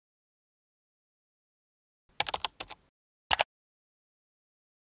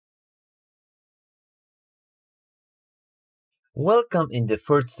Welcome in the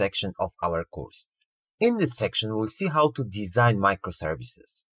third section of our course. In this section, we'll see how to design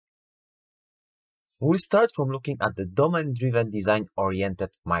microservices. We'll start from looking at the domain-driven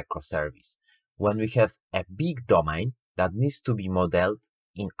design-oriented microservice. When we have a big domain that needs to be modeled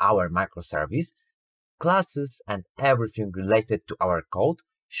in our microservice, classes and everything related to our code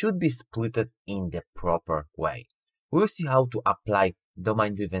should be split in the proper way. We'll see how to apply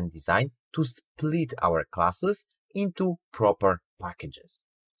domain-driven design to split our classes into proper packages.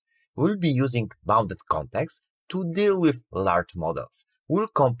 We'll be using bounded context to deal with large models. We'll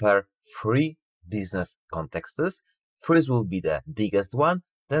compare three business contexts. First will be the biggest one,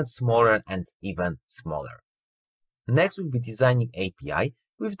 then smaller and even smaller. Next, we'll be designing API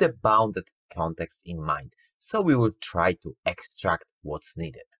with the bounded context in mind, so we will try to extract what's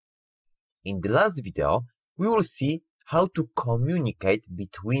needed. In the last video, we will see how to communicate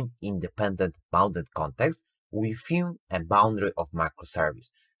between independent bounded contexts within a boundary of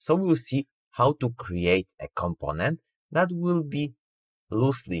microservice. So we will see how to create a component that will be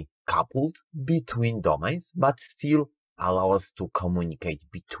loosely coupled between domains, but still allow us to communicate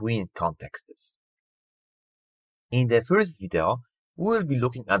between contexts. In the first video, we will be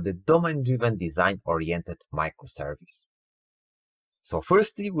looking at the domain-driven design-oriented microservice. So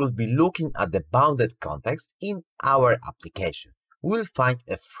firstly, we'll be looking at the bounded context in our application. We'll find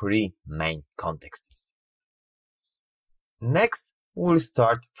three main contexts. Next, we'll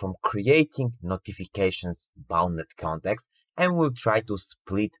start from creating notifications bounded context, and we'll try to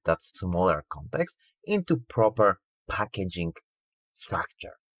split that smaller context into proper packaging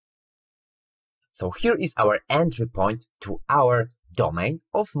structure. So here is our entry point to our domain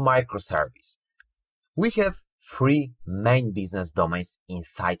of microservice. We have three main business domains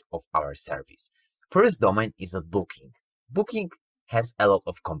inside of our service. First domain is a booking. Booking has a lot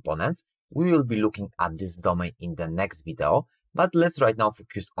of components. We will be looking at this domain in the next video, but let's right now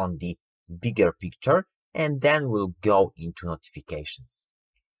focus on the bigger picture and then we'll go into notifications.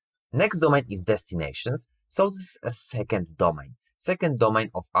 Next domain is destinations. So this is a second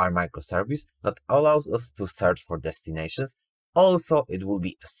domain of our microservice that allows us to search for destinations. Also, it will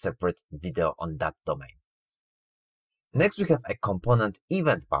be a separate video on that domain. Next, we have a component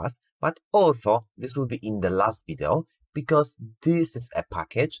event path, but also this will be in the last video because this is a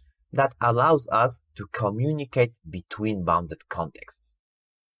package that allows us to communicate between bounded contexts.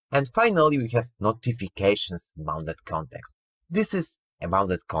 And finally, we have notifications bounded context. This is a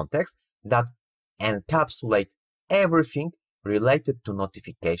bounded context that encapsulates everything related to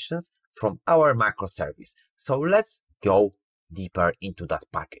notifications from our microservice. So let's go deeper into that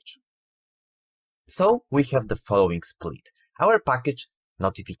package. So we have the following split. Our package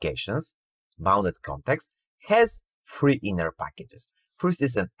notifications bounded context has three inner packages. First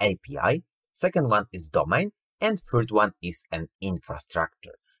is an API, second one is domain, and third one is an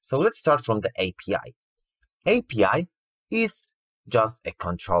infrastructure. So let's start from the API. API is just a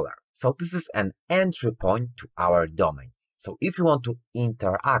controller. So this is an entry point to our domain. So if you want to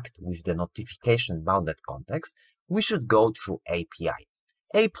interact with the notification bounded context, we should go through API.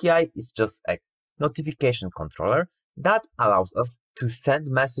 API is just a notification controller that allows us to send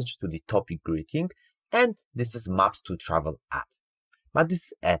message to the topic greeting, and this is mapped to travel at. But this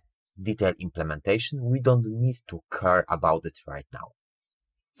is a detailed implementation. We don't need to care about it right now.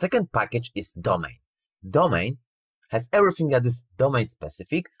 Second package is domain. Domain has everything that is domain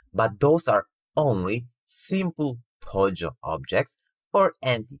specific, but those are only simple POJO objects or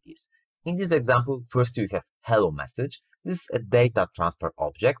entities. In this example, first you have hello message. This is a data transfer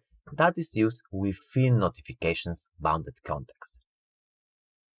object that is used within notifications bounded context.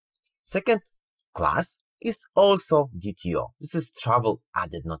 Second class is also DTO. This is travel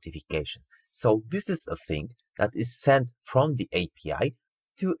added notification. So this is a thing that is sent from the API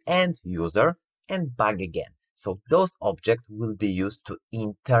to end user and back again. So those objects will be used to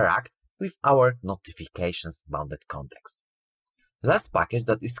interact with our notifications bounded context. Last package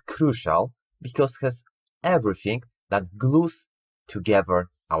that is crucial because it has everything that glues together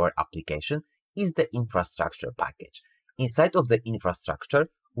our application is the infrastructure package. Inside of the infrastructure,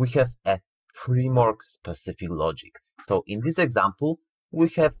 we have a framework specific logic. So in this example, we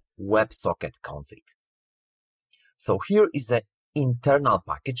have WebSocket config. So here is the internal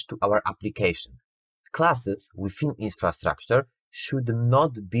package to our application. Classes within infrastructure should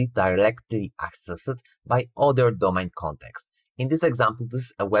not be directly accessed by other domain contexts. In this example, this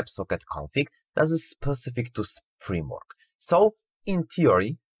is a WebSocket config that is specific to framework. So in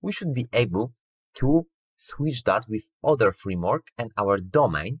theory, we should be able to switch that with other framework, and our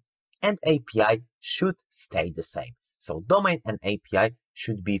domain and API should stay the same. So domain and API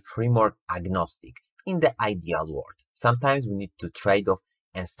should be framework agnostic. in the ideal world. Sometimes we need to trade off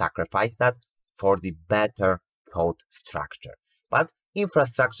and sacrifice that for the better code structure. But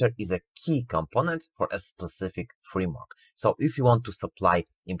infrastructure is a key component for a specific framework. So if you want to supply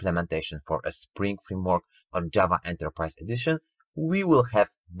implementation for a Spring framework or Java Enterprise Edition, we will have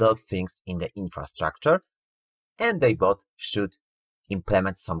built things in the infrastructure, and they both should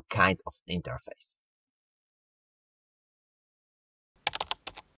implement some kind of interface.